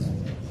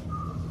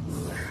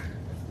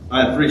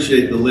I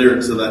appreciate the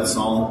lyrics of that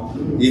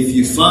song. If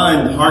you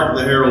find Hark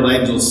the Herald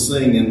Angels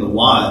Sing in the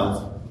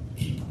wild,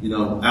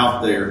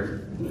 out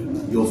there,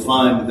 you'll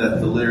find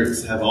that the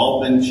lyrics have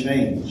all been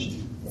changed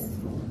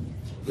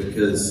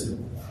because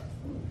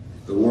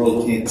the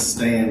world can't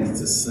stand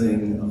to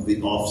sing of the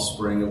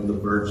offspring of the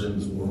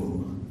virgin's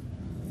womb.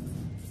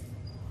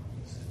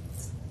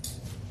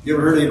 You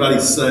ever heard anybody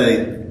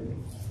say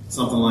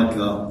something like,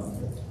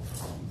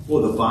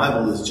 the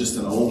Bible is just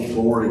an old,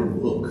 boring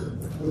book.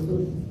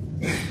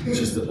 It's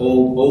just an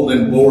old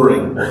and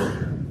boring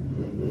book.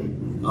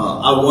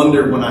 I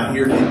wonder when I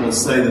hear people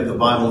say that the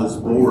Bible is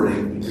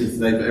boring if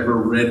they've ever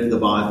read the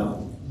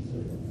Bible.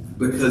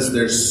 Because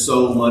there's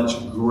so much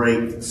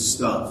great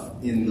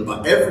stuff in the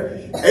Bible.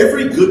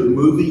 Every good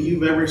movie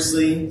you've ever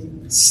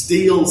seen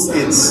steals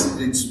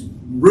its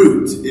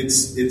root,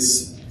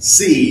 its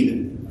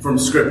seed from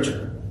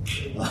Scripture.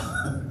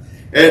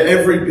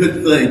 Every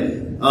good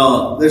thing.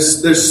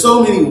 There's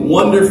so many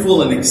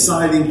wonderful and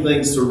exciting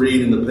things to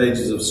read in the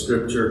pages of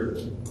Scripture.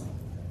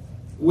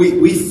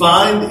 We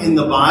find in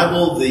the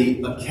Bible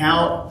the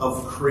account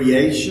of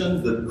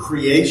creation, the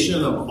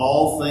creation of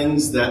all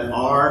things that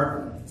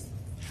are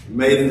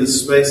made in the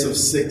space of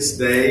 6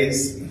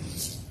 days.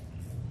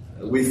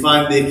 We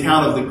find the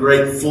account of the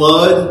great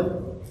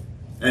flood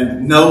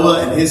and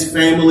Noah and his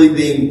family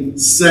being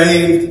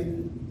saved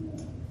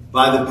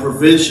by the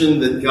provision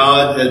that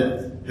God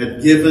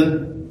had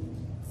given.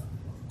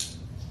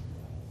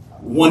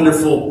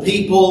 Wonderful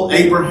people,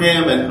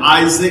 Abraham and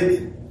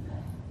Isaac,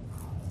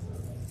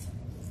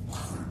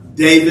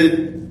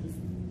 David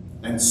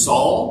and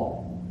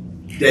Saul,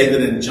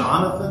 David and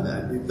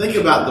Jonathan. Think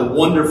about the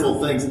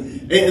wonderful things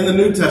in the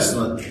New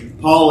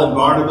Testament. Paul and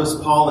Barnabas,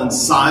 Paul and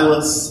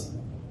Silas.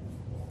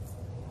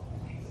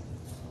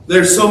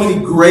 There's so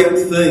many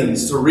great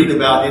things to read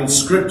about in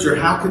Scripture.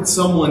 How could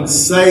someone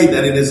say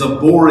that it is a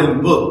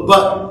boring book?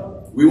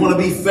 But we want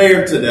to be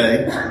fair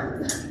today.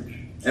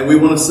 And we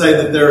want to say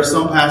that there are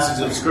some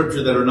passages of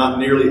Scripture that are not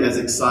nearly as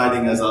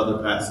exciting as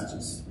other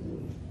passages.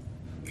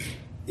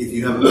 If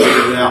you haven't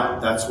figured it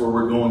out, that's where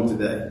we're going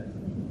today.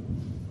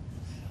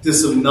 To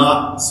some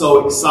not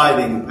so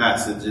exciting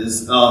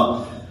passages.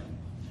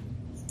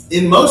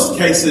 In most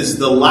cases,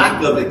 the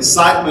lack of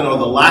excitement or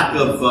the lack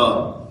of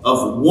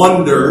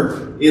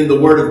wonder in the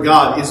Word of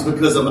God is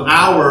because of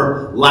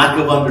our lack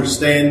of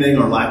understanding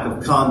or lack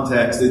of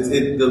context.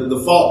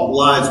 The fault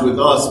lies with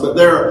us. But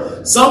there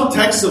are some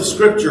texts of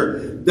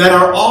Scripture that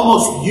are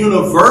almost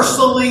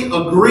universally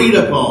agreed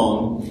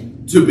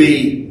upon to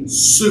be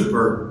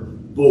super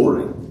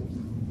boring.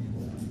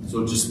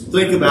 So just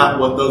think about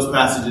what those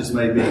passages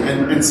may be.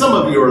 And some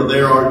of you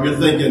you're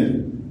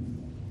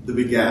thinking, the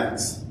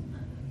begats.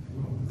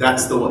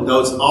 That's the one.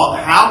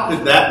 How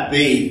could that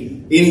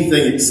be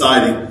anything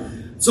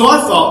exciting? So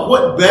I thought,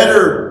 what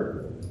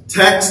better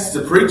text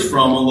to preach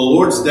from on the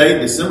Lord's Day,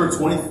 December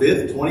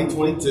 25th,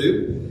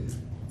 2022,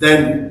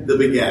 than the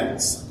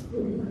begats?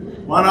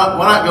 Why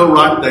not go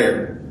right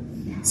there?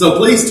 So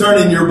please turn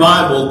in your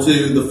Bible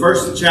to the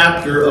first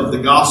chapter of the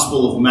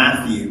Gospel of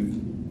Matthew.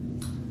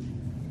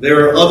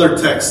 There are other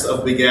texts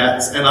of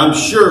begats, and I'm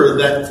sure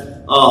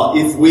that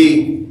if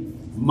we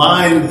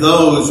mind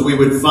those, we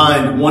would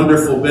find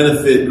wonderful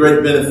benefit,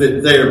 great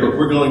benefit there. But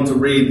we're going to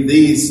read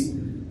these.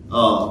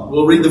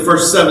 We'll read the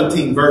first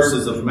 17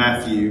 verses of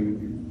Matthew.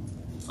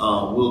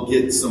 We'll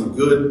get some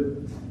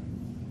good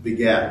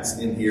begats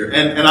in here.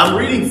 And I'm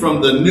reading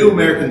from the New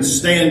American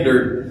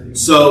Standard,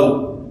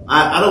 so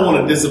I don't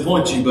want to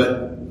disappoint you,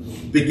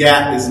 but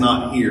begat is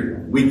not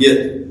here. We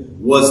get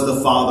was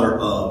the father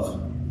of.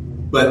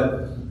 But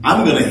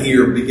I'm going to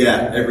hear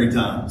begat every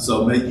time,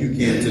 so maybe you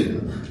can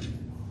too.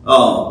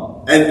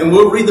 And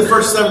we'll read the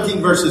first 17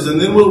 verses,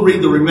 and then we'll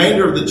read the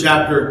remainder of the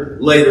chapter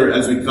later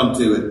as we come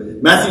to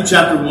it. Matthew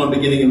chapter 1,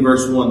 beginning in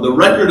verse 1. The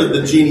record of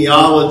the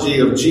genealogy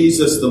of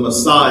Jesus the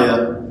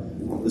Messiah,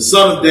 the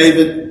son of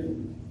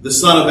David, the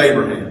son of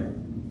Abraham.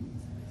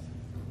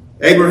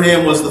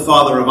 Abraham was the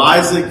father of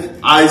Isaac,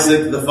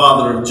 Isaac the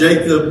father of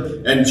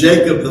Jacob, and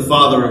Jacob the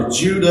father of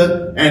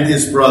Judah and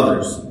his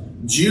brothers.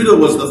 Judah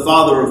was the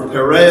father of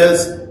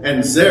Perez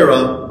and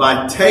Zerah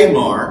by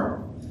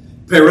Tamar.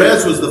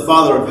 Perez was the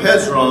father of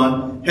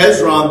Hezron,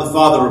 Hezron the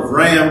father of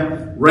Ram,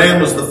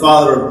 Ram was the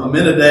father of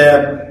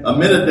Amminadab,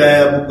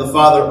 Amminadab the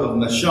father of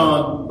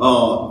Nahshon,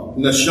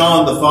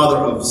 Nahshon the father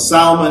of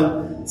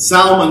Salmon,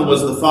 Salmon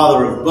was the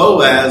father of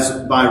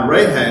Boaz by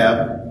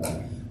Rahab,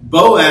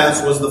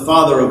 Boaz was the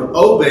father of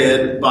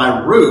Obed by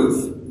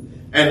Ruth,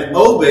 and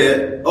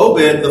Obed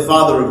the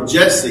father of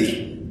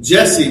Jesse.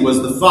 Jesse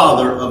was the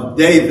father of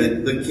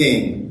David the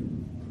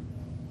king.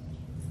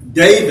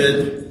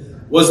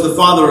 David was the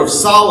father of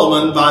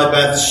Solomon by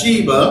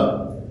Bathsheba,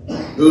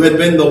 who had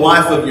been the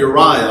wife of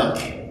Uriah.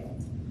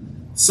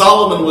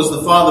 Solomon was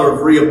the father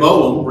of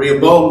Rehoboam,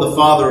 Rehoboam the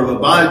father of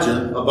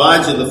Abijah,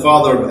 Abijah the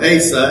father of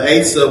Asa,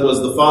 Asa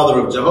was the father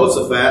of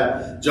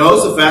Jehoshaphat,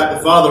 Jehoshaphat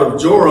the father of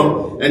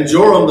Joram, and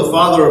Joram the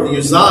father of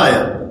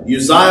Uzziah,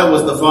 Uzziah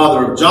was the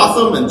father of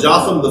Jotham, and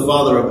Jotham the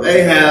father of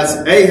Ahaz,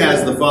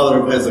 Ahaz the father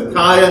of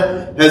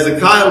Hezekiah,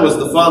 Hezekiah was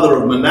the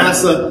father of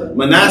Manasseh,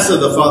 Manasseh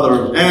the father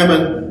of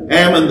Ammon,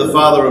 Ammon the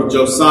father of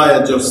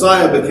Josiah,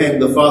 Josiah became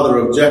the father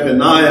of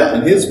Jeconiah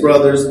and his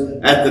brothers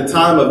at the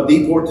time of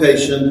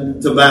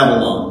deportation to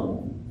Babylon.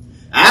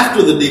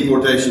 After the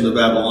deportation to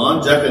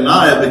Babylon,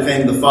 Jeconiah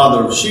became the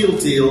father of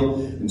Shealtiel,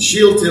 and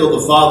Shealtiel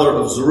the father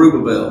of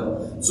Zerubbabel.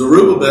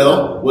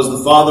 Zerubbabel was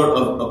the father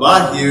of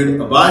Abihud,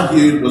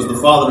 Abihud was the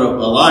father of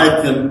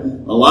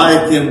Eliakim,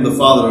 Eliakim the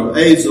father of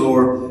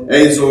Azor,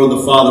 Azor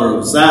the father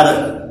of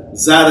Zadok,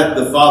 Zadok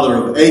the father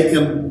of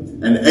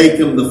Achim, and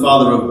Achim the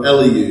father of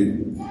Eliud.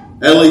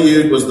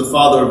 Eliud was the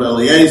father of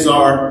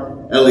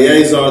Eleazar,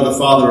 Eleazar the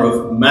father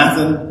of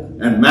Mathan,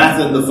 and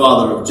Mathan the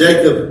father of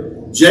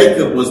Jacob.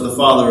 Jacob was the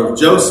father of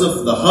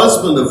Joseph, the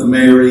husband of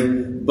Mary,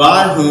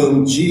 by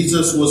whom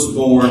Jesus was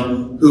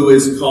born, who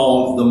is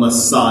called the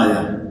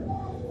Messiah.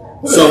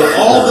 So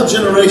all the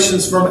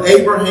generations from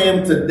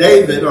Abraham to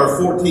David are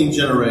 14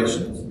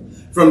 generations.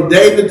 From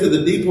David to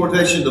the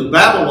deportation to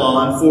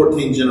Babylon,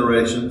 14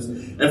 generations.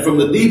 And from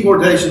the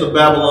deportation of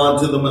Babylon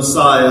to the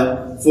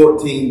Messiah,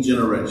 14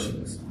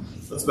 generations.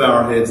 Let's bow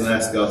our heads and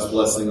ask God's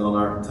blessing on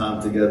our time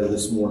together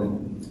this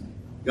morning.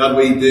 God,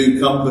 we do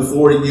come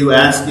before you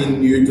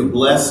asking you to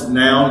bless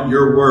now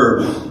your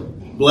word.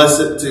 Bless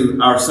it to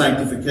our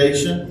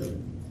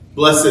sanctification.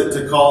 Bless it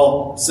to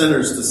call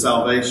sinners to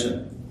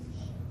salvation.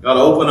 God,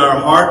 open our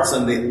hearts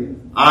and the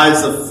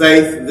eyes of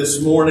faith this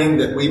morning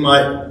that we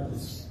might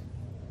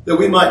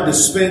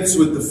dispense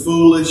with the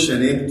foolish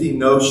and empty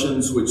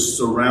notions which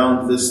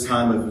surround this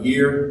time of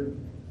year.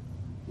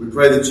 We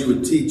pray that you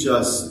would teach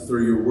us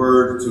through your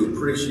word to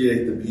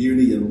appreciate the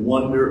beauty and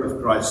wonder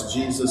of Christ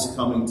Jesus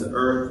coming to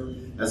earth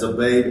as a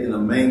babe in a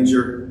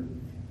manger.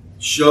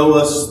 Show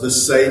us the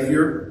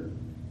Savior.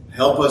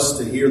 Help us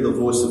to hear the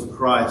voice of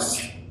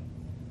Christ.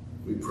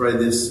 We pray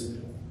this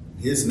in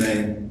his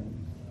name.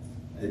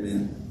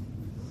 Amen.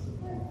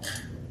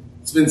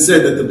 It's been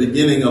said that the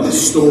beginning of a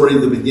story,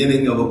 the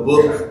beginning of a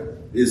book,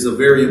 is a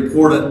very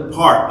important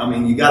part. I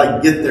mean, you got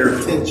to get their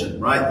attention,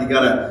 right? You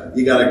got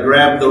to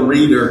grab the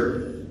reader.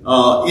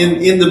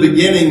 In the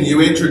beginning,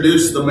 you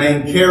introduce the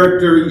main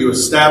character, you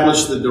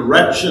establish the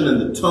direction and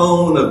the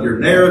tone of your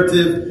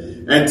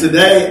narrative. And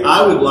today,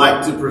 I would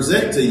like to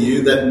present to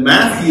you that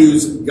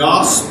Matthew's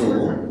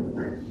gospel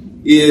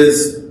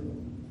is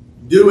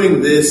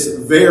doing this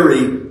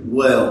very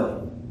well.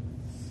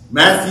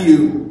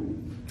 Matthew,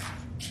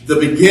 the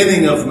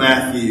beginning of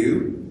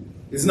Matthew,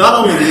 is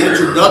not only the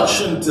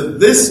introduction to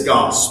this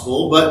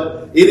gospel,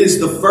 but it is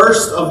the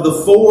first of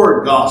the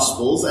 4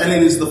 gospels, and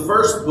it is the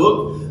first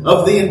book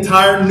of the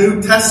entire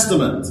New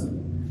Testament.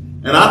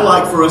 And I'd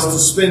like for us to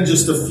spend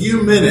just a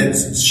few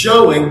minutes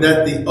showing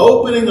that the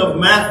opening of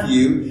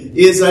Matthew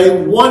is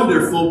a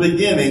wonderful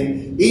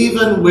beginning,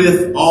 even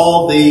with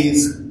all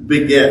these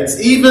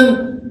begets.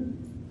 Even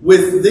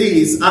with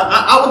these,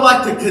 I would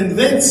like to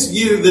convince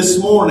you this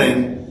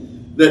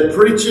morning that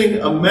preaching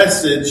a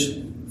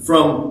message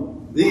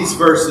from these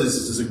verses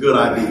is a good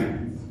idea.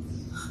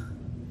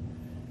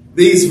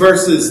 These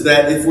verses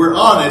that, if we're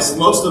honest,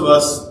 most of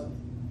us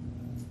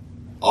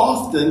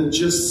often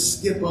just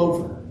skip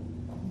over.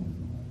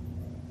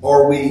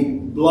 Or we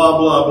blah,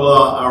 blah,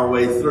 blah our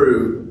way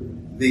through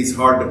these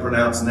hard to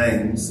pronounce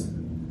names.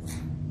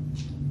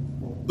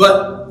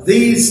 But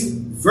these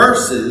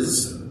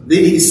verses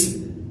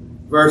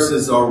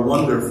are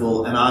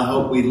wonderful, and I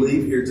hope we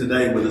leave here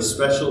today with a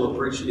special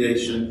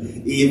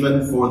appreciation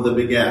even for the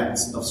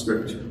begats of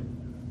Scripture.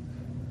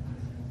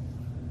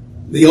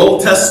 The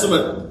Old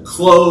Testament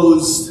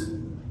closed,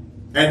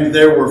 and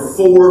there were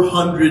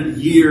 400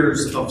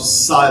 years of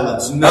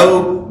silence.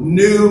 No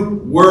new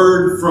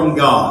word from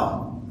God.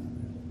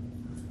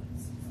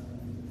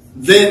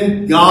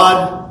 Then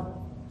God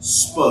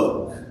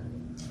spoke.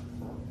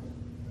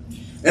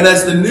 And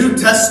as the New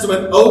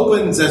Testament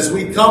opens, as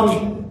we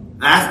come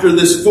after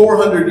this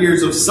 400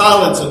 years of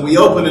silence and we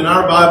open in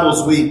our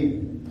Bibles,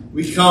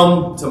 we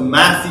come to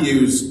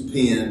Matthew's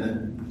pen.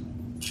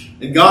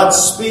 And God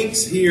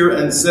speaks here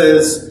and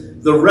says,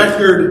 the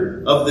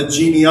record of the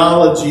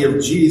genealogy of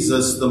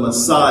Jesus, the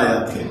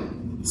Messiah,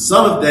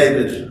 son of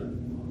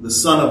David, the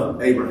son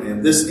of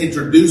Abraham. This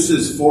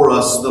introduces for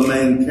us the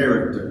main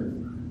character.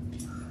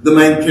 The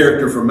main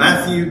character for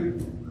Matthew,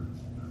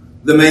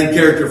 the main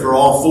character for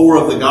all 4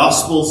 of the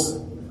Gospels,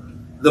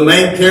 the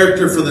main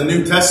character for the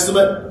New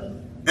Testament,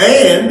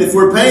 and, if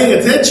we're paying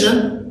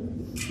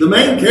attention, the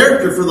main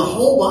character for the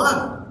whole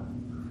Bible,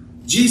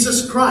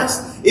 Jesus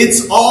Christ.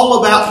 It's all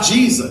about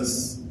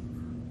Jesus.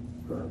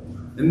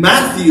 And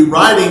Matthew,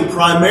 writing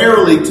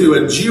primarily to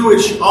a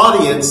Jewish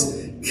audience,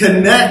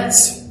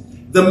 connects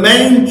the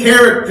main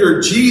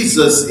character,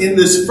 Jesus, in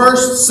this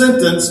first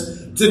sentence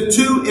to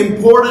 2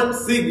 important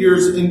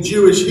figures in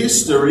Jewish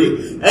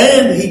history,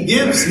 and he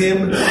gives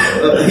him,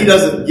 he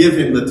doesn't give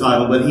him the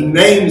title, but he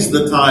names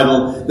the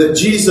title that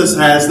Jesus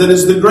has that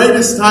is the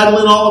greatest title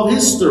in all of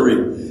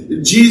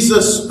history.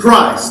 Jesus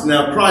Christ.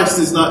 Now, Christ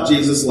is not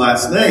Jesus'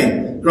 last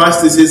name.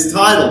 Christ is his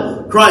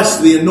title.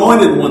 Christ, the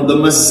anointed one, the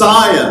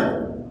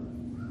Messiah.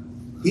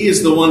 He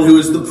is the one who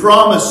is the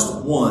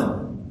promised one.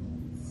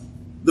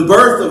 The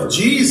birth of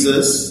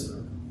Jesus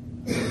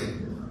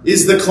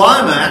is the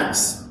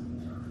climax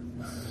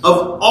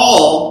of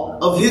all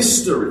of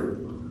history.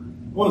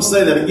 I want to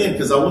say that again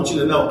because I want you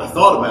to know I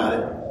thought about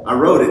it, I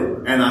wrote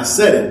it, and I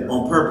said it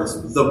on purpose.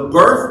 The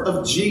birth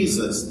of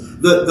Jesus,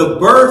 the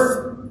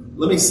birth,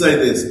 let me say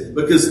this,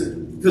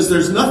 because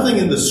there's nothing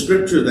in the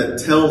Scripture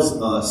that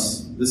tells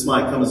us, this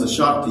might come as a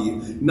shock to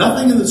you,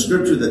 nothing in the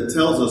Scripture that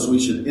tells us we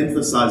should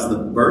emphasize the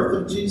birth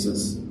of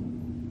Jesus,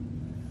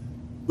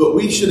 but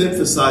we should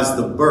emphasize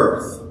the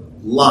birth,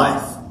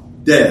 life,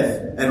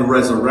 death, and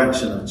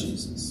resurrection of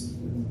Jesus.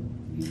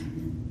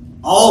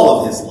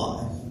 All of his life.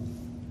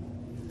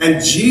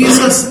 And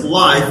Jesus'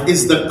 life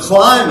is the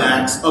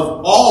climax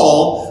of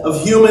all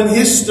of human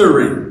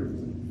history.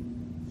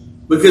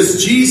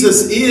 Because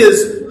Jesus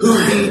is who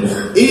he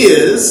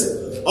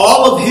is,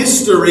 all of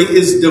history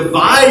is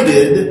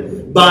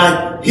divided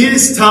by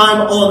his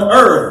time on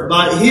earth,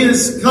 by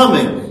his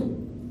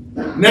coming.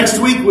 Next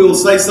week we will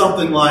say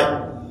something like,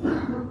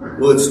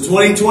 well, it's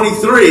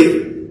 2023.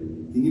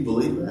 Can you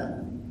believe that?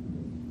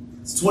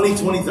 It's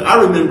 2023.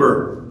 I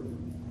remember,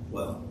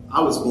 I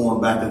was born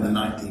back in the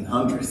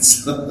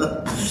 1900s.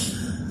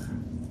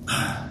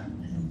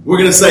 We're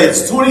going to say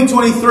it's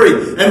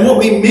 2023. And what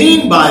we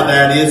mean by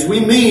that is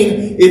we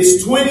mean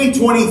it's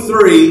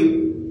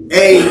 2023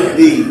 AD.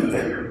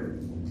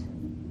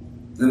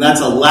 And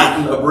that's a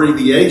Latin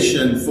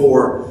abbreviation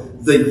for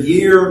the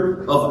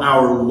year of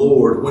our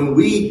Lord. When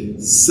we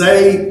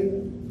say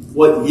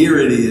what year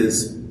it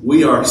is,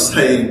 we are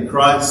saying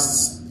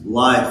Christ's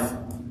life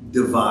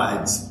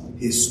divides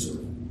history.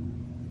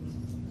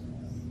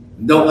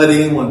 Don't let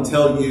anyone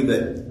tell you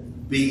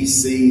that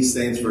BC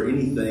stands for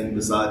anything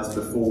besides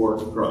before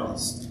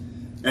Christ.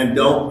 And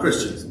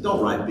Christians,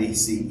 don't write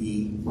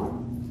BCE.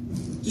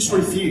 Just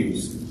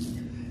refuse.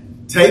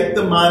 Take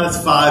the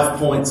 -5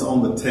 points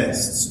on the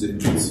test,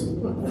 students,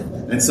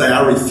 and say,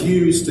 I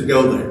refuse to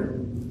go there.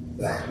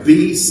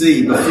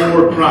 BC,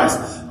 before Christ.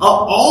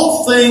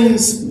 All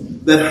things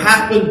that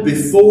happened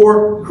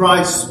before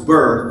Christ's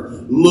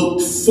birth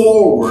looked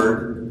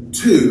forward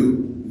to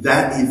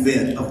that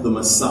event of the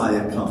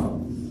Messiah coming.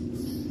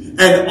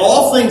 And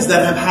all things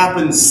that have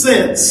happened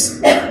since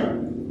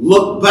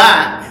look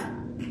back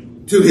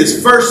to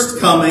his first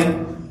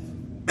coming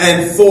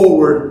and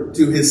forward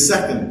to his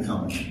second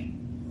coming.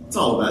 It's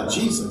all about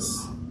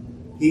Jesus.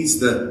 He's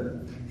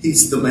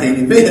the main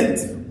event.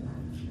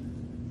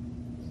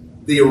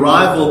 The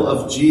arrival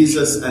of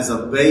Jesus as a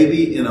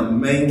baby in a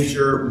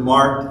manger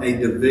marked a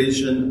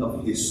division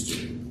of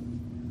history.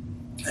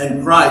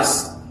 And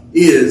Christ's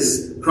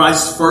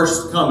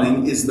first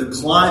coming is the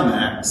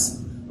climax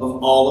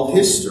of all of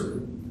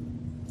history.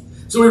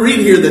 So we read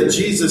here that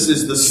Jesus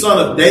is the son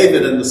of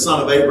David and the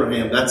son of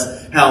Abraham. That's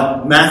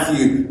how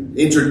Matthew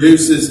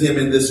introduces him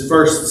in this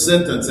first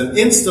sentence. And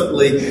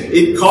instantly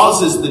it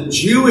causes the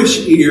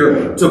Jewish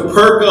ear to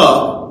perk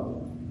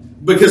up,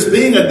 because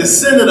being a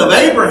descendant of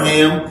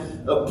Abraham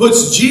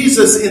puts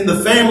Jesus in the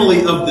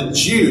family of the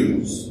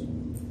Jews.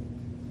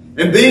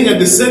 And being a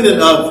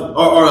descendant of,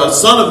 or a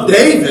son of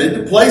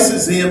David,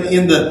 places him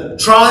in the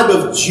tribe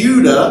of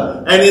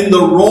Judah and in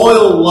the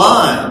royal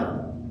line.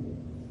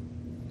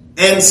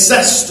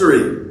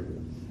 Ancestry,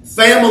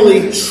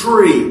 family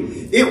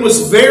tree. It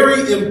was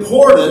very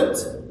important.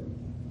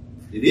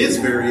 It is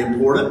very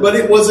important, but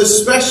it was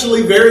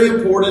especially very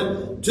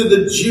important to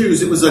the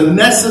Jews. It was a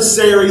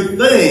necessary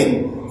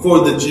thing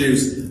for the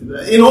Jews.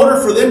 In order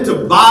for them to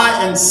buy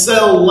and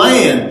sell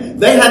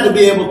land, they had to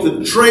be able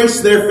to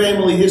trace their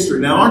family history.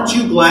 Now, aren't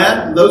you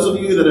glad, those of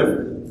you that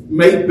have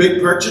made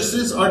big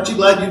purchases, aren't you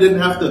glad you didn't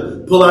have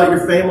to pull out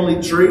your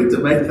family tree to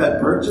make that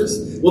purchase?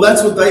 Well,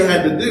 that's what they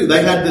had to do.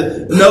 They had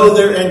to know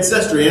their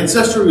ancestry.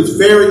 Ancestry was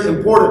very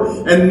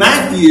important. And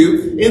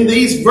Matthew, in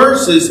these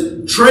verses,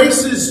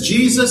 traces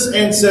Jesus'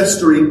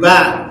 ancestry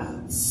back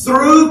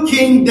through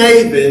King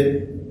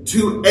David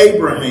to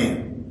Abraham.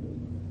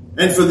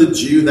 And for the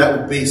Jew, that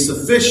would be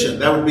sufficient.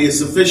 That would be a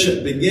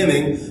sufficient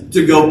beginning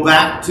to go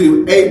back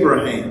to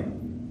Abraham.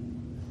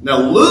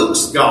 Now,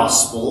 Luke's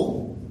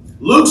gospel,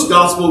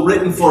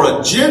 written for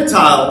a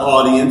Gentile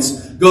audience,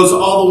 goes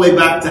all the way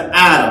back to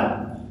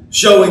Adam,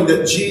 showing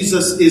that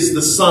Jesus is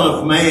the Son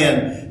of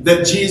Man,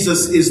 that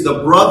Jesus is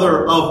the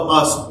brother of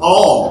us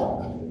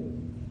all.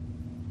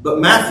 But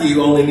Matthew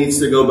only needs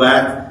to go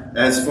back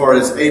as far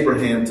as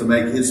Abraham to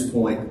make his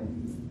point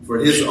for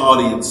his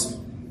audience.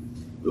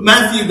 But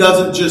Matthew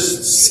doesn't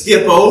just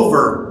skip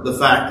over the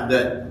fact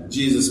that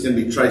Jesus can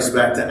be traced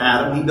back to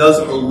Adam. He does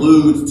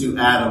allude to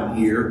Adam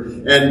here,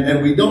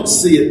 and we don't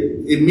see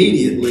it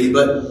immediately,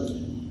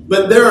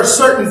 but there are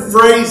certain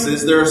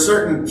phrases, there are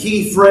certain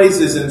key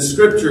phrases in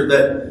Scripture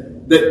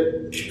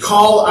that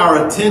call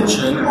our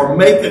attention or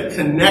make a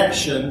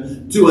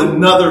connection to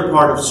another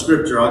part of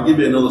Scripture. I'll give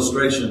you an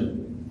illustration.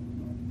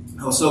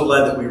 I was so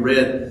glad that we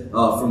read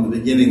from the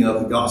beginning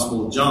of the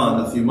Gospel of John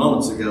a few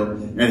moments ago,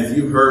 and if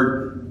you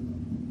heard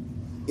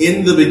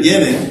in the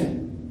beginning,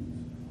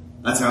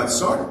 That's how it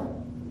started.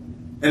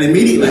 And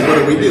immediately,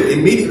 what do?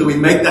 Immediately we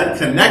make that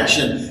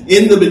connection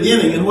in the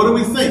beginning. And what do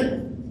we think?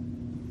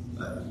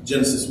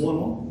 Genesis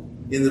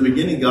 1:1. In the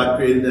beginning, God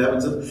created the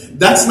heavens.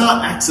 That's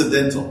not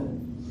accidental.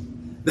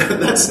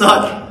 That's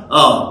not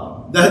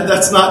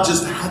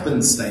just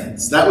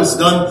happenstance. That was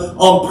done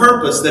on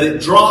purpose, that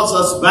it draws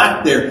us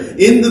back there.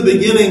 In the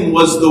beginning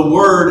was the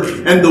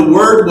Word, and the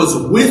Word was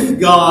with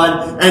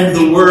God, and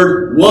the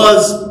Word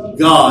was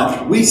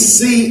God. We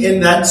see in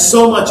that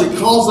so much. It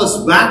calls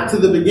us back to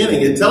the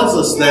beginning. It tells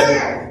us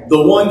that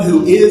the one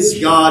who is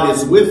God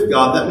is with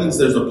God. That means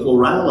there's a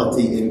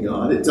plurality in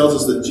God. It tells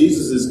us that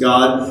Jesus is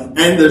God,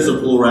 and there's a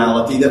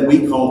plurality that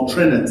we call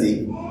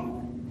Trinity,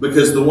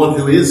 because the one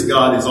who is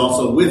God is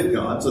also with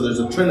God. So there's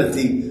a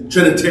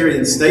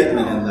Trinitarian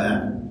statement in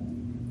that.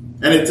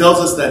 And it tells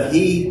us that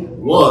He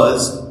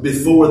was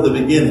before the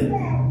beginning.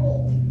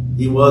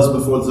 He was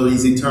before, so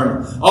He's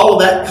eternal. All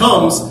of that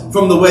comes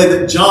from the way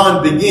that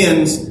John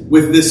begins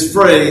with this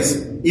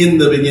phrase, in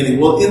the beginning.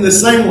 Well, in the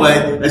same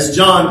way as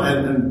John,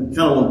 and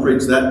kind of want to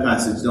preach that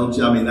passage, don't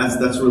you? I mean,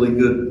 that's really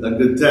good, a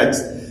good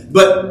text.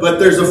 But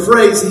there's a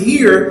phrase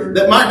here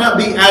that might not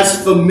be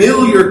as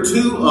familiar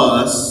to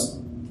us.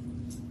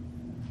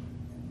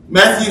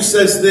 Matthew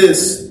says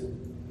this,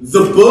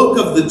 the book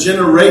of the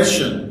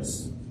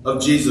generations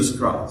of Jesus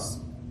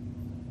Christ.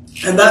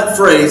 And that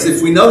phrase,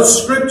 if we know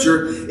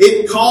Scripture,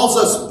 it calls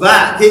us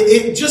back.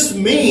 It just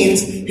means,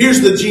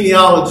 here's the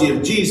genealogy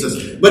of Jesus,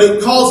 but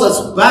it calls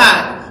us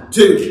back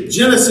to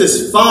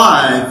Genesis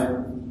 5,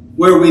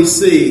 where we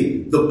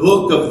see the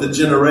book of the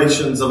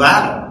generations of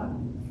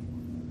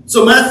Adam.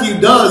 So Matthew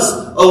does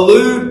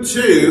allude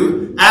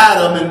to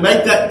Adam and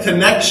make that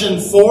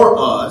connection for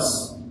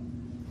us.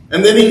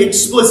 And then he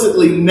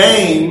explicitly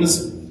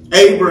names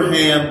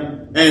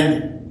Abraham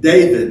and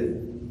David,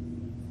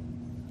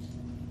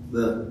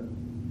 the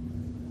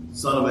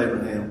son of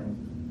Abraham,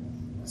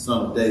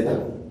 son of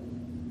David.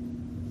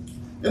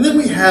 And then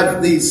we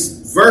have these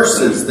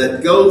verses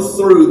that go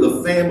through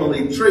the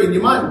family tree. And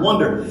you might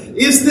wonder,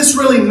 is this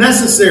really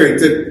necessary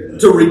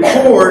to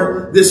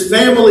record this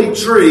family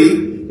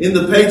tree in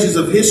the pages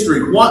of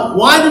history?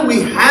 Why do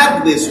we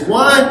have this?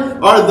 Why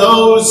are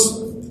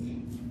those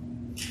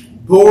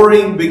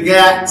boring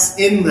begats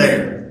in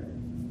there?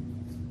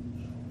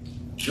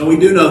 And we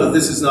do know that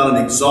this is not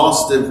an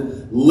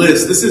exhaustive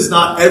list. This is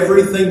not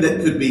everything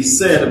that could be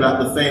said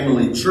about the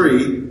family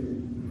tree.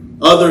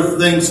 Other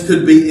things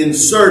could be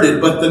inserted,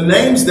 but the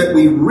names that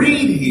we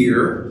read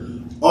here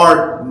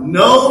are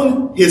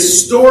known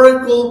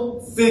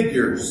historical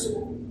figures.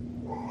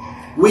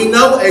 We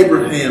know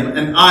Abraham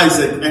and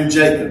Isaac and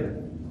Jacob.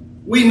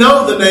 We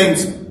know the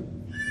names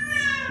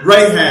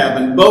Rahab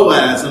and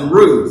Boaz and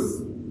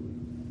Ruth.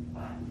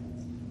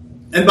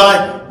 And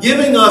by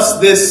giving us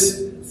this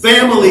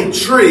family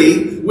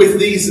tree with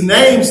these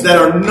names that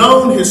are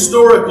known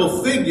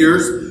historical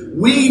figures,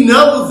 we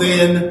know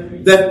then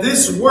that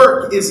this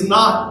work is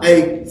not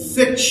a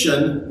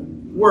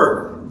fiction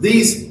work.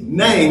 These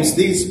names,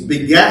 these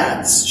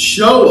begats,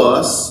 show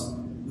us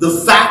the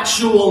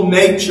factual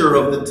nature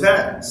of the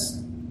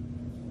text.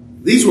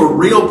 These were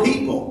real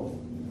people.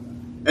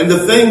 And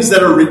the things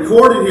that are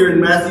recorded here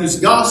in Matthew's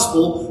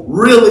gospel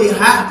really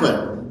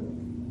happened.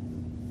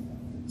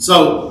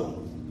 So,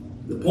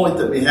 the point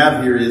that we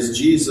have here is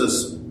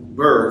Jesus'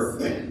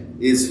 birth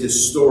is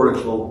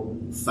historical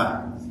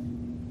fact.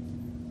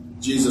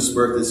 Jesus'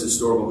 birth is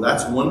historical.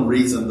 That's one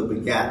reason the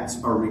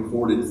begats are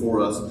recorded for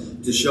us,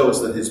 to show us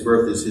that his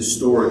birth is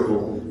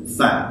historical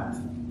fact.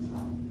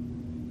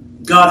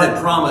 God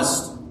had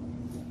promised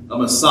a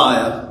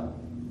Messiah,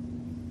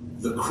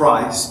 the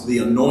Christ, the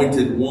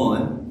anointed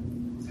one.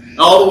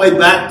 All the way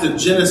back to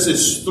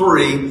Genesis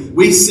 3,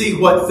 we see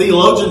what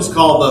theologians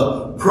call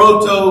the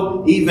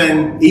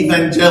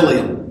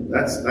proto-evangelium.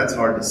 That's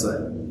hard to say.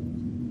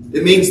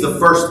 It means the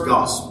first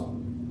gospel.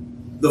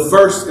 The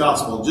first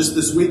gospel. Just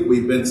this week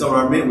we've been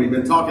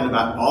talking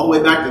about all the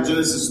way back to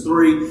Genesis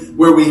 3,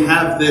 where we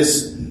have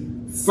this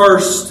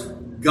first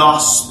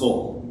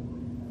gospel.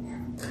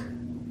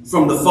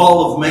 From the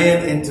fall of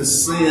man into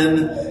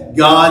sin,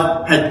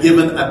 God had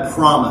given a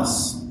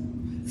promise.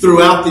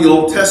 Throughout the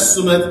Old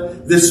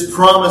Testament, this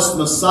promised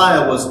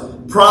Messiah was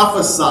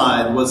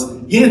prophesied, was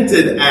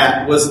hinted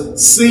at,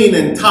 was seen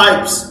in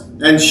types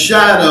and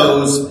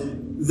shadows.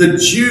 The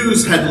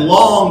Jews had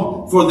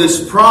longed for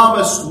this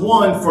promised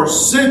one for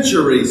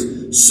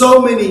centuries.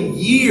 So many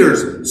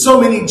years, so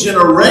many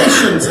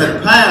generations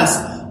had passed.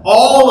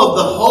 All of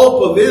the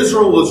hope of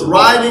Israel was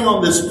riding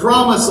on this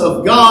promise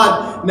of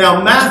God.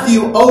 Now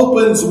Matthew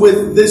opens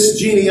with this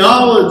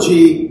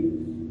genealogy.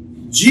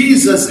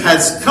 Jesus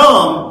has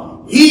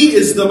come. He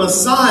is the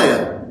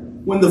Messiah.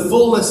 When the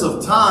fullness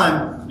of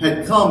time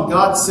had come,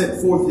 God sent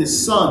forth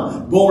his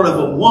Son, born of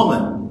a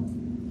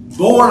woman,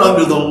 born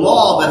under the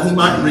law, that he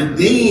might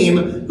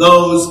redeem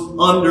those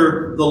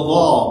under the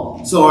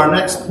law. So our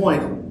next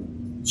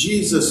point,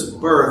 Jesus'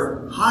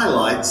 birth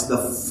highlights the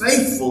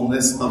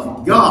faithfulness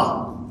of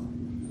God.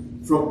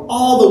 From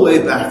all the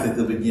way back at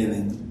the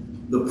beginning,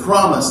 the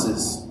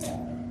promises,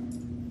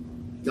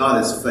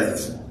 God is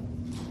faithful.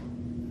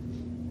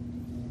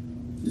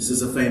 This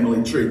is a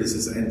family tree. This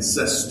is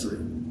ancestry.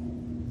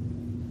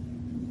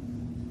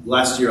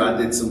 Last year I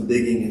did some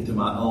digging into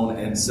my own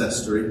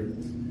ancestry.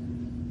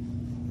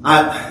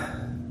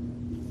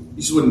 You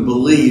just wouldn't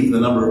believe the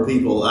number of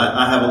people.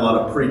 I have a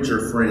lot of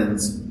preacher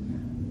friends.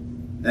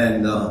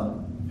 And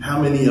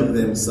how many of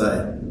them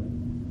say,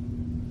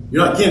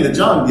 "You're not kin to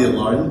John Gill,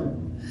 are you?"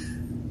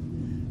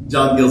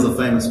 John Gill's a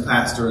famous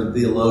pastor and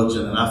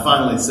theologian. And I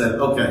finally said,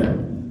 okay,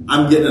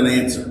 I'm getting an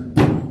answer.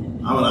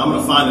 I'm going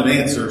to find an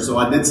answer. So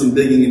I did some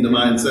digging into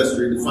my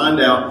ancestry to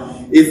find out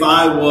if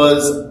I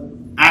was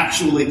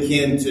actually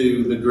kin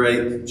to the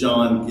great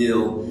John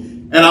Gill.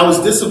 And I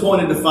was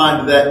disappointed to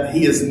find that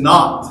he is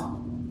not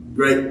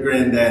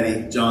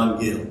great-granddaddy John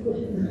Gill.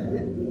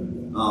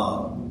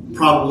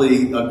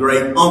 Probably a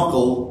great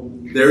uncle.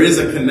 There is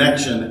a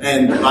connection.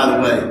 And by the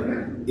way,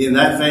 in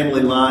that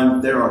family line,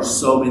 there are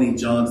so many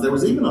Johns. There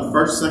was even a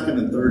first, second,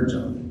 and third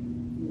John.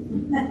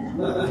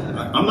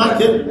 I'm not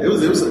kidding. It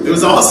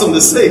was awesome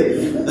to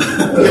see.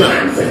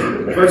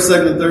 First,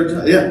 second, and third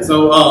John. Yeah.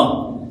 So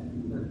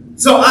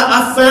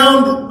I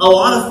found a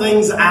lot of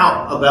things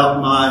out about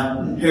my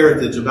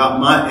heritage, about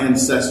my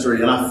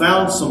ancestry, and I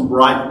found some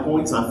bright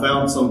points. I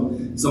found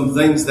some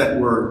things that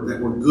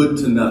were good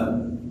to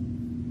know.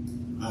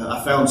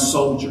 I found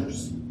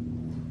soldiers.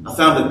 I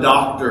found a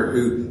doctor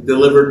who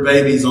delivered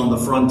babies on the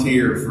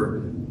frontier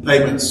for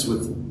payments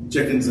with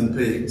chickens and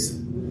pigs.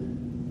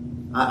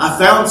 I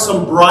found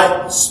some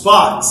bright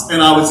spots,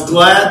 and I was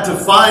glad to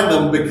find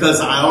them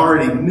because I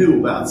already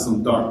knew about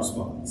some dark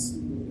spots.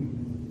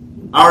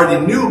 I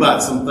already knew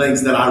about some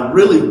things that I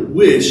really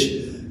wish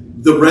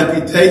the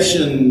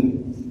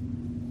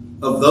reputation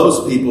of those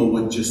people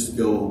would just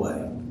go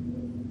away.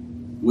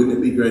 Wouldn't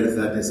it be great if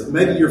that did? So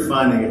maybe you're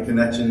finding a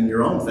connection in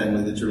your own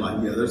family that you're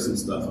like, yeah, there's some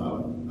stuff I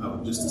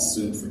would just as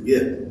soon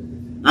forget.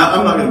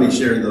 I'm not going to be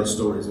sharing those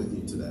stories with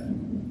you today.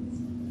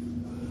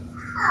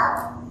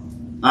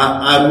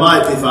 I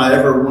might, if I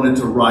ever wanted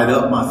to write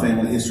up my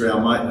family history, I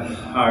might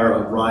hire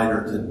a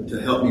writer to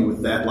help me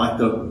with that. Like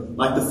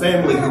the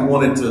family who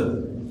wanted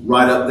to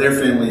write up their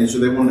family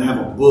history, they wanted to have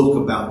a book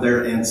about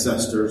their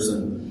ancestors,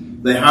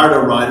 and they hired a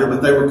writer,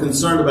 but they were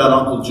concerned about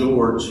Uncle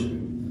George.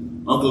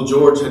 Uncle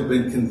George had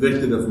been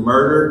convicted of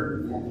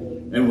murder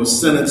and was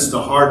sentenced to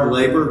hard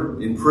labor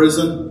in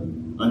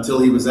prison until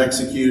he was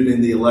executed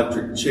in the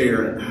electric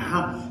chair.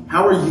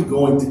 How are you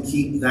going to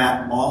keep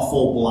that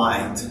awful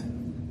blight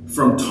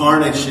from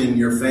tarnishing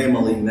your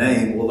family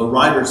name? Well, the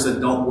writer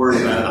said, don't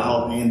worry about it,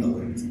 I'll handle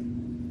it.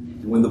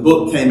 And when the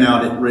book came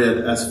out, it read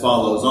as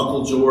follows.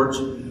 Uncle George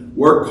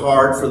worked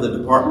hard for the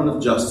Department of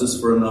Justice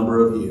for a number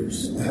of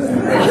years.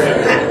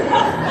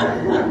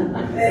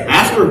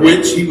 After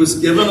which he was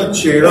given a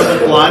chair of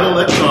applied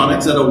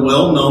electronics at a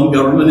well-known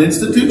government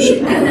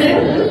institution.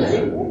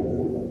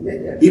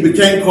 He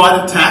became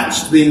quite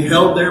attached, being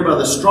held there by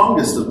the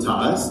strongest of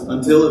ties,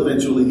 until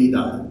eventually he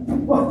died.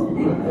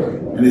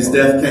 And his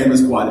death came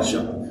as quite a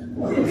shock.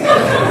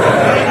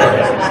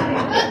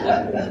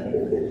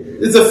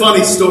 It's a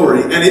funny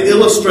story, and it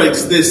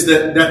illustrates this,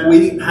 that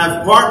we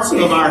have parts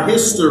of our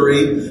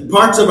history,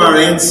 parts of our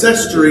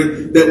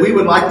ancestry that we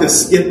would like to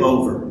skip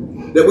over,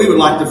 that we would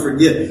like to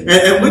forget.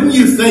 And wouldn't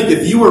you think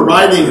if you were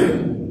writing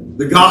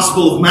the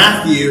Gospel of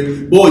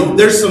Matthew, boy,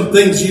 there's some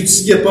things you'd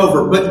skip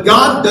over. But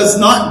God does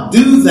not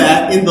do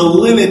that in the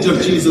lineage of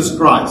Jesus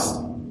Christ.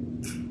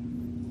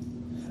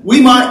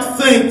 We might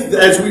think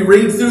as we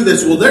read through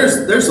this, well,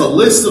 there's a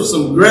list of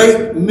some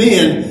great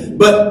men,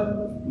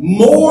 but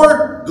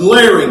more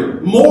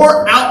glaring,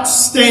 more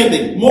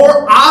outstanding,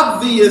 more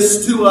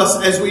obvious to us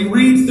as we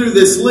read through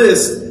this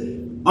list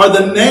are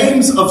the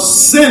names of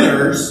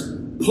sinners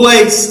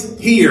placed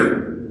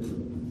here.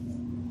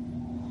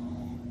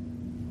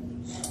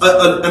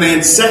 An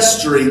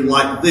ancestry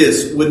like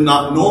this would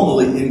not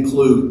normally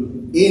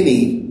include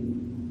any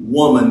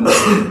woman's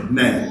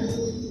name.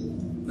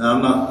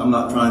 Now, I'm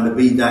not trying to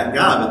be that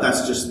guy, but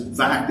that's just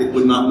fact. It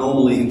would not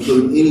normally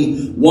include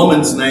any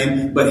woman's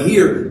name. But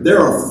here,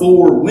 there are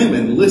 4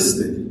 women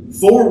listed.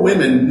 4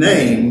 women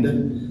named.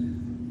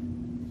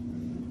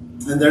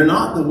 And they're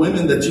not the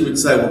women that you would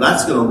say, well,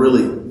 that's going to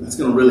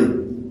really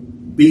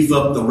beef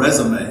up the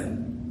resume.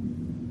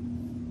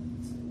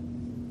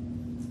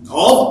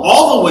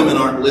 All the women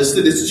aren't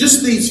listed. It's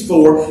just these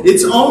 4.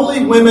 It's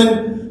only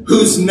women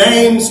whose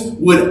names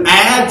would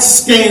add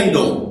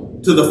scandal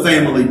to the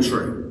family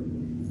tree.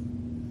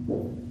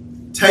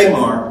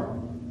 Tamar,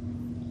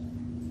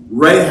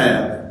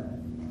 Rahab,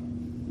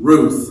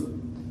 Ruth,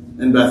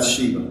 and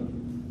Bathsheba.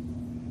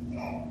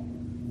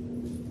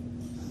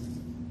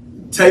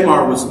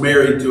 Tamar was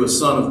married to a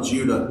son of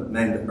Judah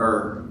named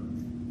Er.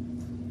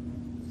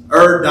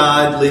 Er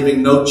died,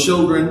 leaving no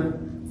children.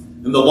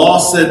 And the law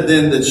said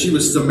then that she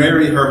was to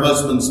marry her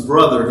husband's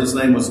brother. His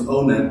name was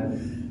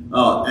Onan.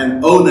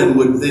 And Onan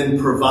would then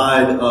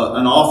provide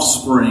an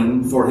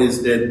offspring for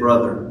his dead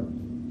brother.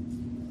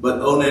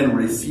 But Onan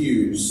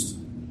refused,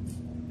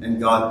 and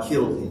God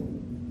killed him.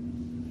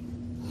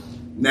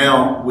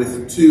 Now,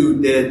 with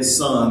 2 dead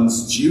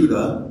sons,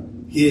 Judah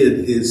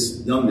hid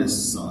his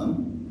youngest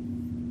son,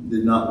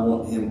 did not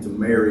want him to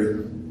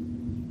marry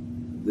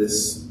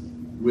this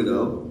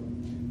widow.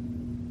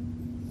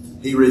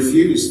 He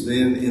refused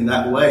then in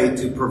that way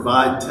to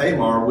provide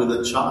Tamar with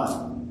a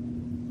child.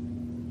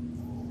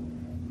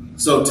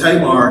 So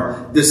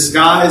Tamar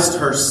disguised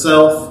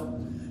herself,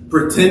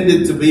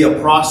 pretended to be a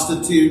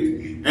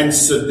prostitute, and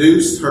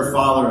seduced her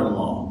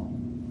father-in-law.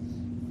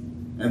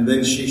 And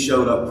then she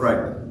showed up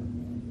pregnant.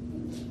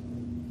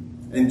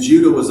 And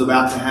Judah was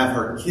about to have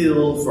her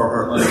killed for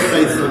her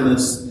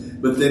unfaithfulness,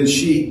 but then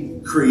she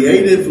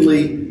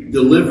creatively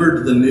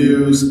delivered the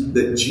news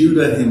that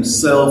Judah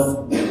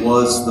himself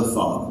was the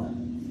father.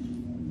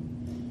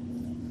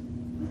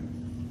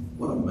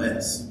 What a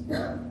mess.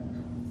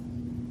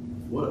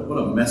 What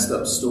a messed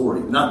up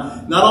story.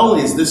 Not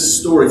only is this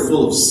story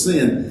full of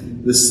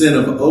sin, the sin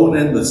of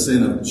Onan, the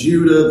sin of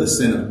Judah, the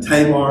sin of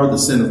Tamar, the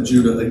sin of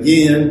Judah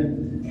again.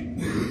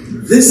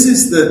 This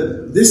is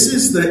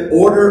the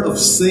order of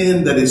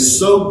sin that is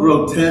so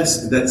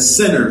grotesque that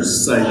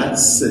sinners say,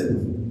 that's sick.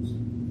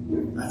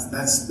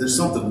 There's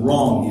something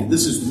wrong here.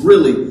 This is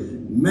really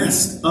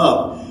messed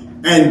up.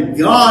 And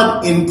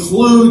God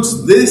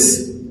includes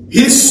this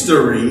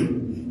history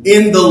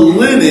in the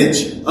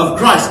lineage of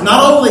Christ.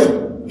 Not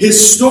only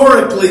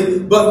historically,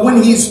 but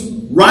when he's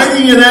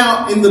writing it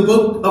out in the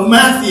book of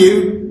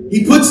Matthew,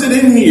 he puts it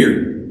in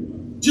here.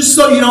 Just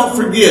so you don't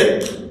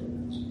forget.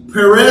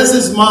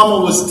 Perez's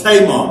mama was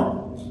Tamar.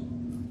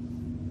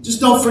 Just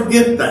don't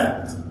forget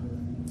that.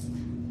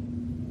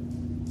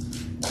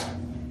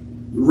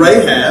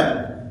 Rahab,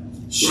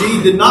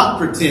 she did not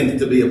pretend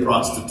to be a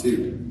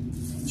prostitute.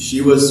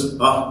 She was a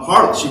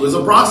harlot. She was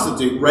a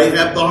prostitute.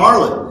 Rahab the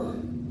harlot.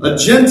 A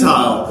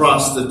Gentile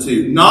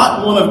prostitute,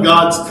 not one of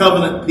God's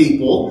covenant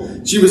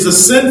people. She was a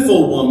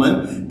sinful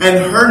woman,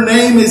 and her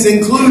name is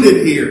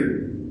included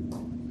here.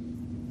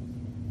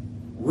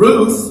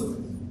 Ruth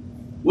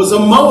was a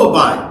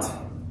Moabite.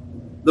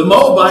 The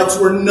Moabites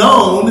were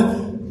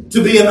known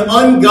to be an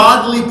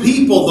ungodly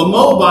people. The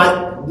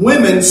Moabite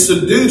women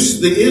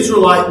seduced the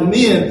Israelite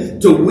men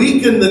to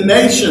weaken the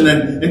nation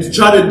and to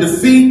try to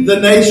defeat the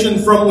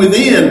nation from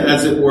within,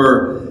 as it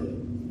were.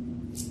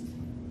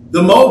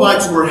 The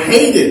Moabites were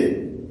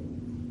hated.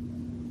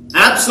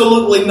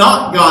 Absolutely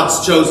not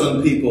God's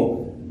chosen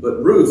people.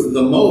 But Ruth,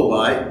 the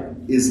Moabite,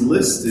 is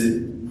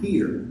listed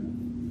here.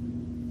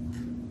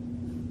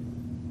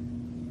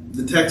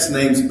 The text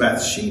names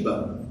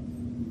Bathsheba.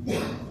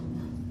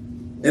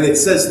 And it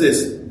says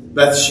this,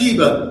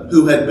 Bathsheba,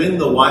 who had been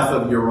the wife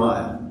of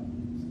Uriah.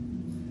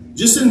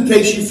 Just in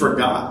case you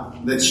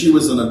forgot that she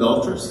was an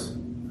adulteress.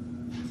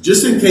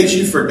 Just in case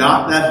you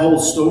forgot that whole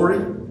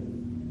story.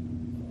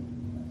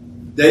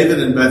 David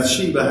and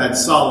Bathsheba had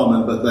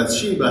Solomon, but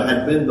Bathsheba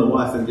had been the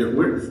wife of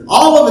Uriah.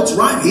 All of it's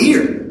right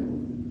here.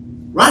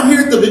 Right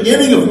here at the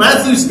beginning of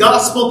Matthew's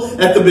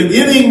gospel, at the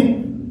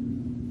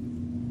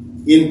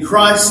beginning in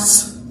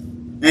Christ's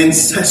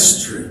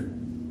ancestry.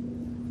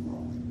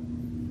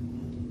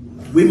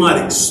 We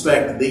might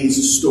expect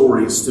these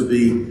stories to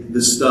be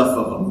the stuff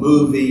of a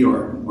movie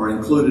or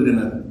included in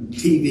a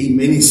TV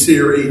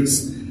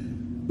miniseries,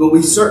 but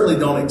we certainly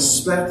don't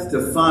expect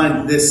to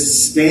find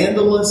this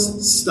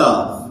scandalous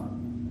stuff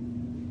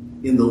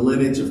in the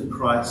lineage of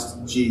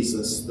Christ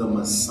Jesus, the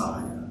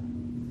Messiah.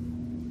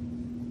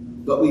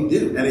 But we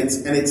do. And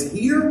it's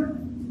here.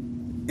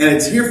 And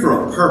it's here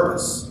for a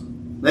purpose.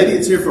 Maybe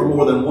it's here for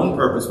more than one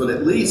purpose, but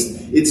at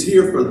least it's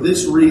here for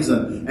this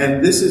reason.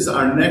 And this is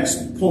our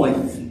next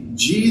point.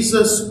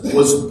 Jesus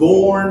was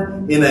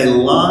born in a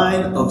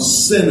line of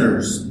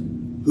sinners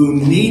who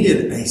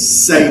needed a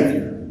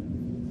Savior.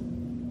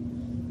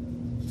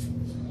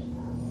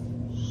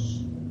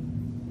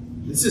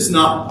 This is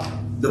not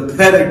the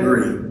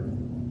pedigree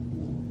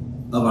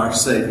of our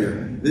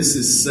Savior. This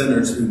is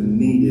sinners who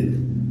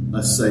needed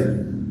a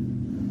Savior.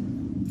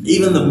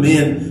 Even the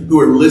men who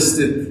are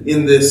listed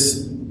in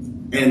this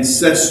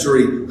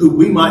ancestry, who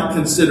we might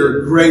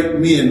consider great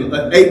men,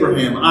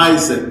 Abraham,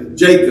 Isaac,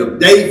 Jacob,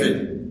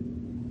 David.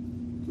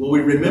 Well,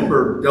 we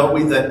remember, don't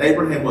we, that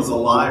Abraham was a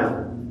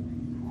liar.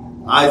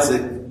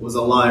 Isaac was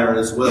a liar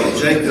as well.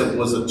 Jacob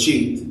was a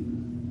cheat.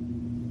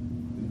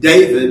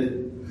 David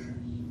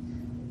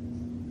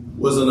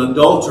was an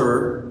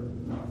adulterer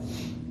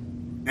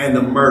and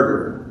a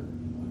murderer.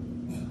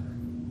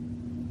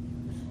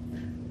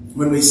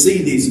 When we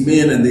see these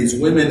men and these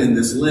women in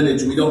this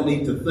lineage, we don't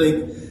need to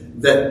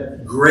think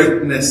that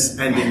greatness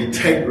and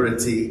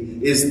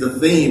integrity is the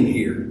theme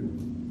here.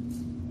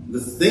 The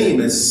theme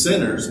is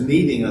sinners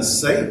needing a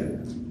Savior.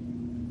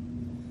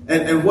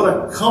 And what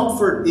a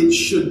comfort it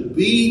should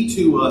be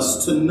to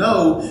us to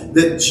know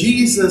that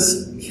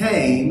Jesus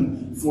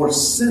came for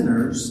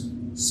sinners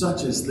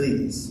such as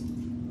these.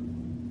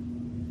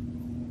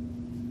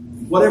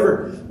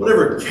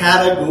 Whatever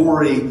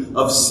category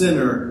of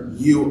sinner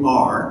you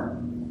are,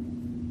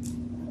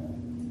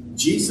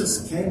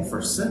 Jesus came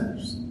for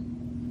sinners.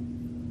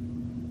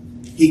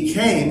 He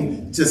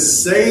came to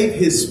save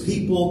his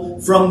people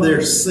from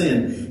their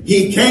sin.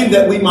 He came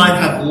that we might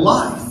have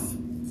life,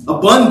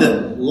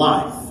 abundant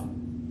life.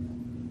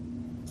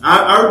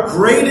 Our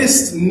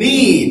greatest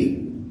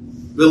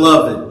need,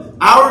 beloved,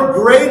 Our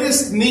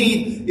greatest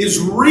need is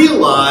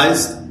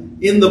realized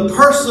in the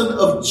person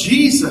of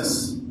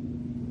Jesus.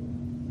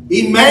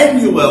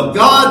 Emmanuel,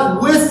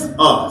 God with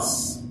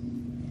us.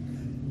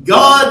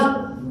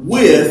 God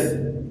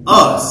with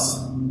us.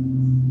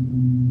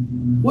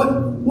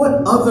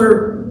 What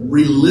other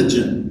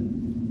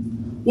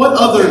religion, what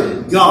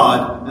other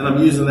God, and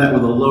I'm using that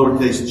with a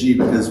lowercase g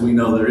because we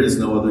know there is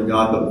no other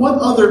God, but what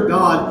other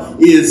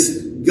God is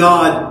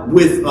God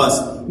with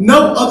us?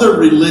 No other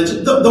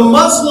religion. The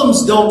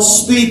Muslims don't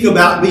speak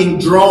about being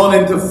drawn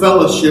into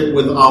fellowship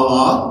with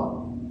Allah.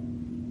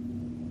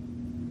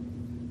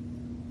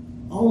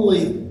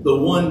 Only the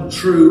one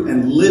true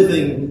and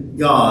living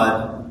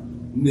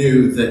God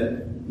knew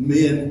that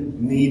men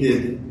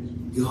needed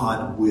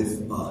God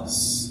with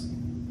us.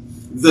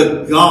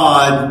 The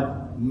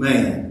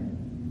God-man.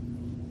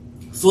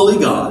 Fully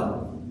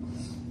God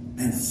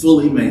and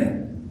fully man.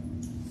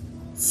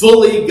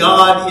 Fully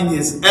God in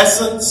His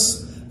essence,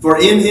 for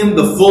in Him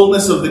the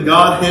fullness of the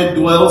Godhead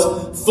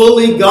dwells.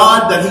 Fully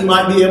God that He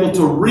might be able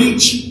to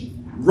reach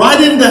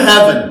right into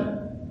heaven.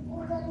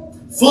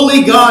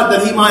 Fully God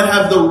that He might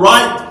have the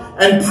right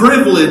and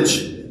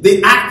privilege,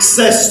 the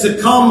access to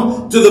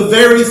come to the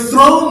very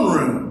throne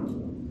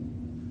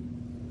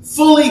room.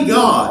 Fully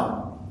God.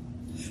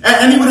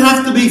 And He would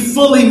have to be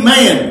fully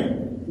man.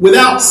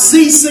 Without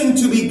ceasing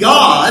to be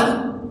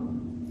God,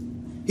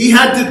 He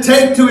had to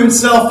take to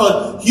Himself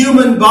a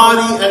human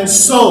body and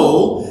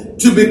soul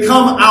to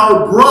become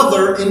our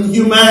brother in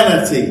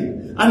humanity.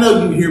 I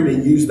know you hear me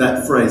use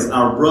that phrase,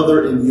 our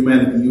brother in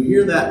humanity. You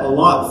hear that a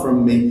lot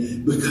from me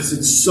because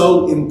it's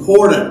so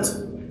important.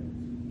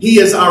 He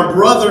is our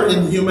brother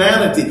in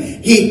humanity.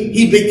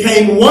 He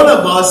became one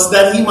of us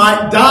that He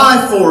might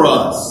die for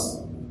us.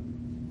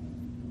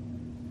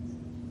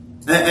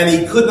 And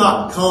He could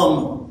not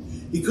come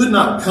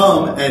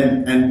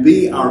and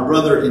be our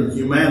brother in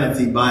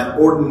humanity by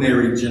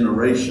ordinary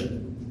generation.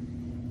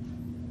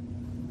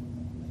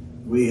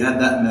 We had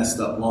that messed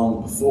up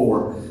long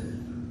before.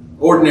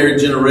 Ordinary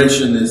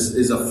generation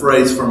is a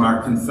phrase from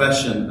our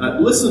confession.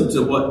 Listen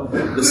to what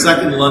the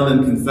Second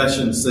London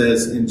Confession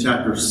says in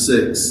chapter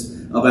 6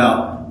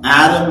 about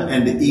Adam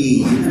and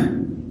Eve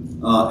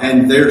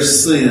and their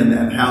sin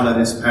and how that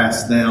is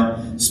passed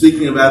down.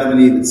 Speaking of Adam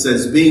and Eve, it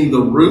says, being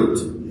the root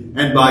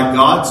and by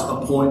God's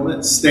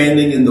appointment,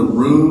 standing in the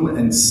room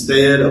and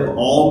stead of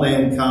all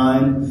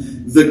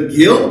mankind, the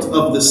guilt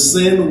of the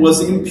sin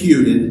was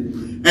imputed,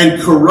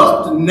 and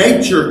corrupt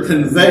nature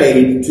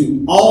conveyed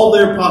to all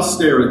their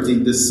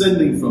posterity,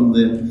 descending from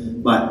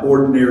them by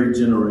ordinary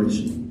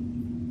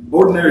generation.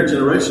 Ordinary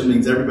generation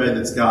means everybody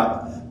that's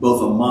got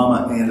both a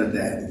mama and a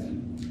daddy.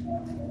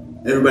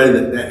 Everybody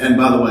that, and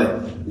by the way,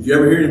 if you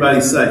ever hear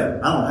anybody say,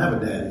 I don't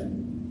have a daddy,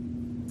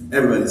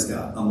 everybody's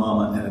got a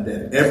mama and a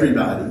daddy.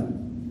 Everybody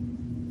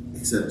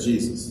except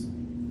Jesus,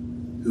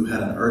 who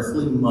had an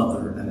earthly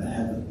mother and a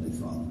heavenly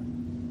father.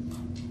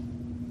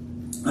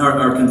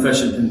 Our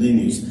confession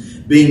continues.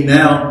 Being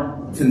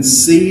now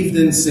conceived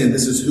in sin,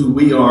 this is who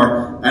we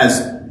are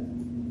as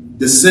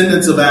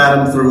descendants of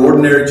Adam through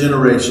ordinary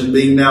generation,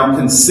 being now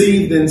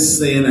conceived in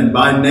sin and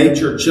by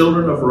nature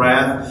children of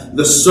wrath,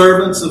 the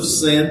servants of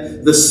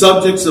sin, the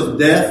subjects of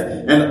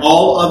death, and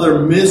all other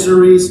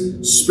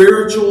miseries,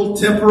 spiritual,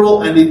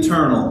 temporal, and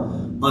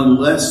eternal,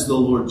 unless the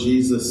Lord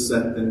Jesus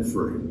set them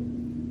free.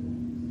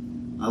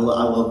 I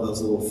love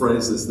those little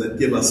phrases that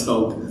give us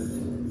hope.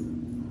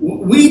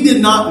 We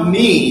did not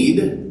need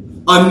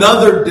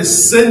another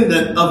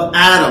descendant of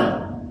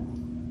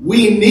Adam.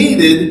 We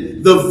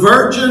needed the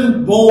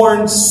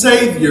virgin-born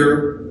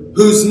Savior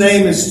whose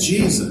name is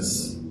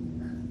Jesus.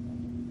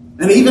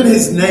 And even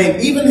His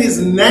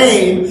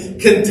name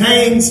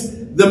contains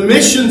the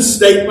mission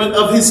statement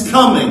of His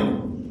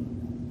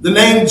coming. The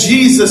name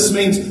Jesus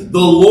means the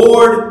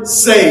Lord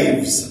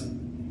saves.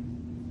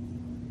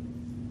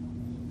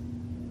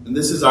 And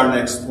this is our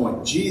next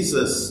point.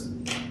 Jesus,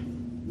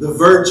 the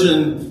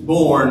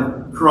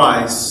virgin-born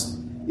Christ,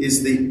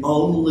 is the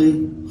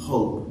only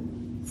hope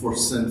for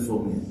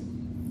sinful men.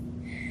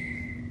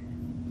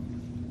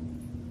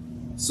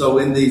 So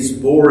in these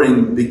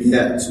boring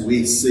begets,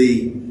 we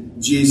see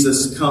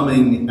Jesus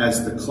coming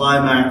as the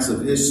climax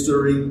of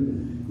history.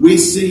 We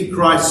see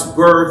Christ's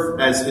birth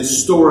as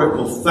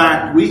historical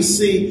fact. We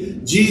see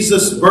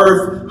Jesus'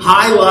 birth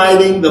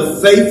highlighting the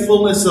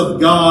faithfulness of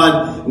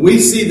God. We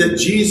see that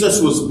Jesus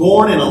was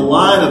born in a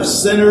line of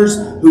sinners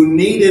who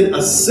needed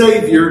a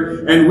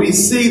Savior. And we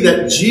see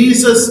that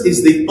Jesus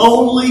is the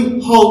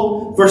only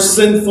hope for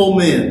sinful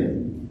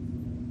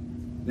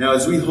men. Now,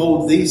 as we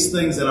hold these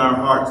things in our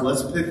hearts,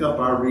 let's pick up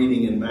our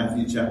reading in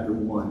Matthew chapter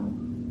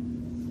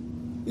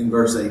 1 in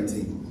verse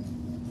 18.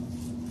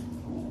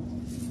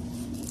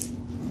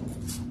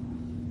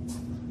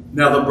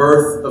 Now the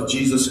birth of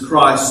Jesus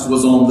Christ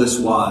was on this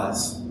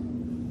wise.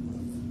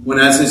 When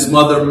as His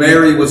mother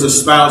Mary was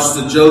espoused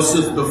to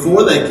Joseph,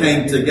 before they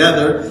came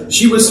together,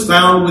 she was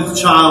found with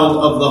child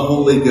of the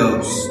Holy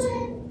Ghost.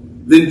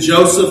 Then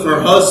Joseph,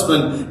 her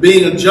husband,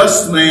 being a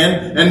just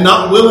man and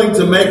not willing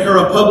to make her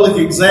a public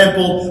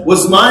example,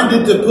 was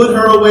minded to put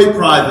her away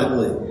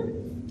privately.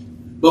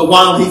 But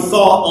while he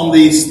thought on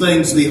these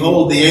things,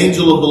 behold, the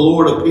angel of the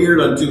Lord appeared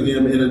unto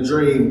him in a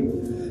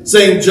dream,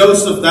 saying,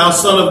 Joseph, thou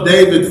son of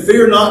David,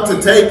 fear not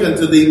to take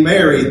unto thee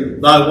Mary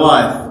thy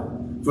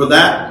wife, for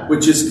that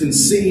which is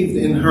conceived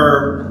in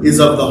her is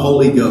of the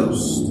Holy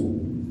Ghost.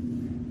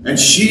 And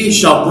she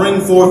shall bring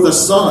forth a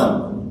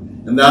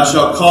son, and thou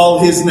shalt call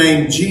his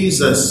name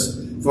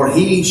Jesus, for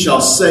he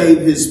shall save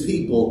his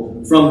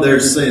people from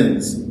their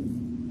sins.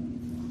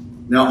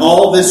 Now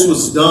all this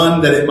was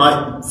done that it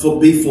might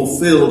be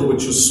fulfilled,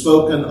 which was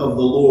spoken of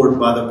the Lord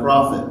by the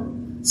prophet,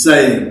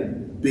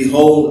 saying,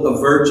 Behold, a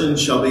virgin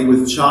shall be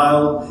with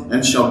child,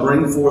 and shall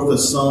bring forth a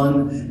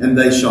son, and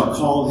they shall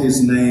call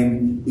his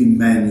name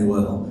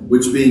Emmanuel,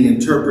 which being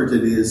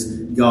interpreted is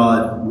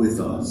God with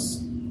us.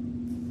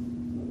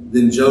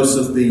 Then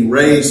Joseph, being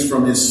raised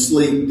from his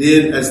sleep,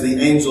 did as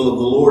the angel of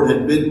the Lord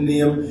had bidden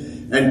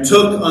him, and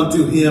took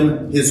unto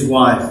him his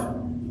wife,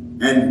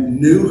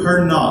 and knew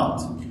her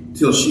not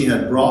till she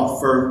had brought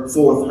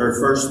forth her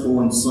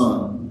firstborn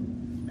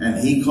son, and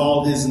he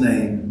called his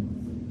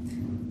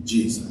name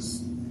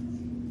Jesus.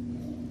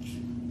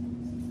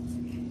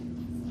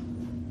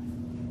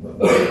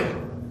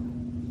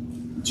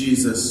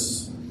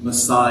 Jesus,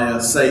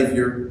 Messiah,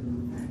 Savior,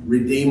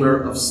 Redeemer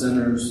of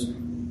sinners,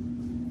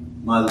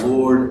 my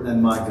Lord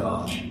and my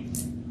God.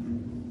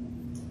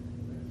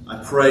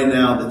 I pray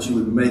now that you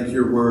would make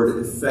your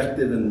word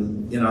effective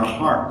in our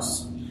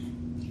hearts,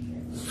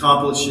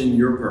 accomplishing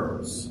your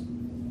purpose.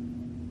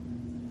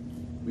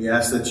 We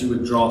ask that you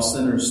would draw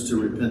sinners to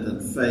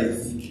repentant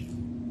faith,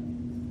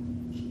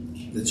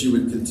 that you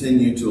would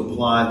continue to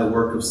apply the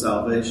work of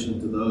salvation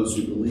to those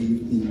who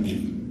believe in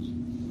you.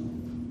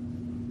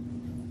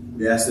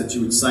 We ask that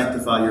you would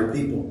sanctify your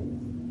people.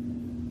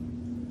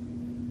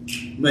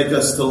 Make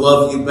us to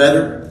love you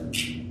better,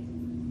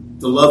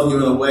 to love you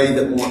in a way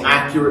that more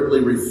accurately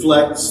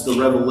reflects the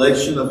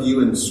revelation of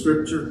you in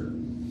Scripture.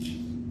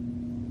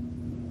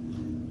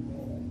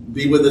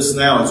 Be with us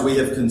now as we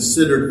have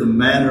considered the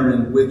manner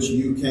in which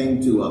you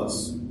came to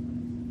us.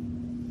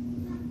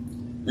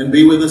 And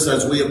be with us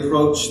as we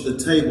approach the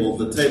table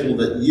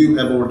that you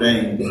have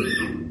ordained,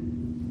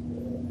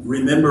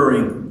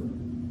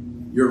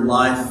 remembering your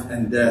life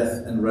and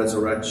death and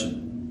resurrection.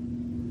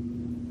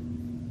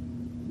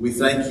 We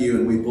thank you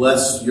and we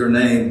bless your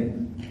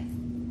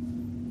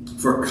name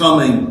for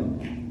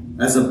coming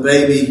as a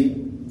baby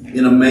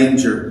in a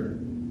manger,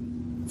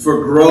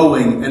 for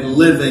growing and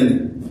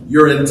living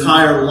your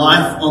entire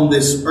life on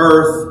this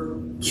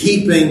earth,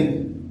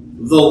 keeping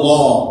the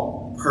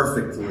law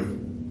perfectly,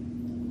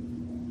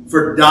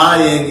 for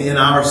dying in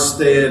our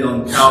stead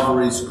on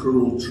Calvary's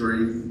cruel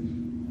tree,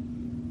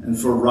 and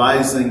for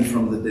rising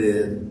from the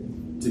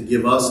dead to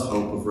give us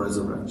hope of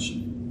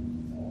resurrection.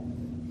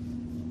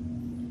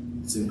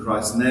 It's in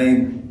Christ's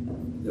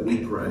name that we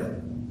pray.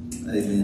 Amen.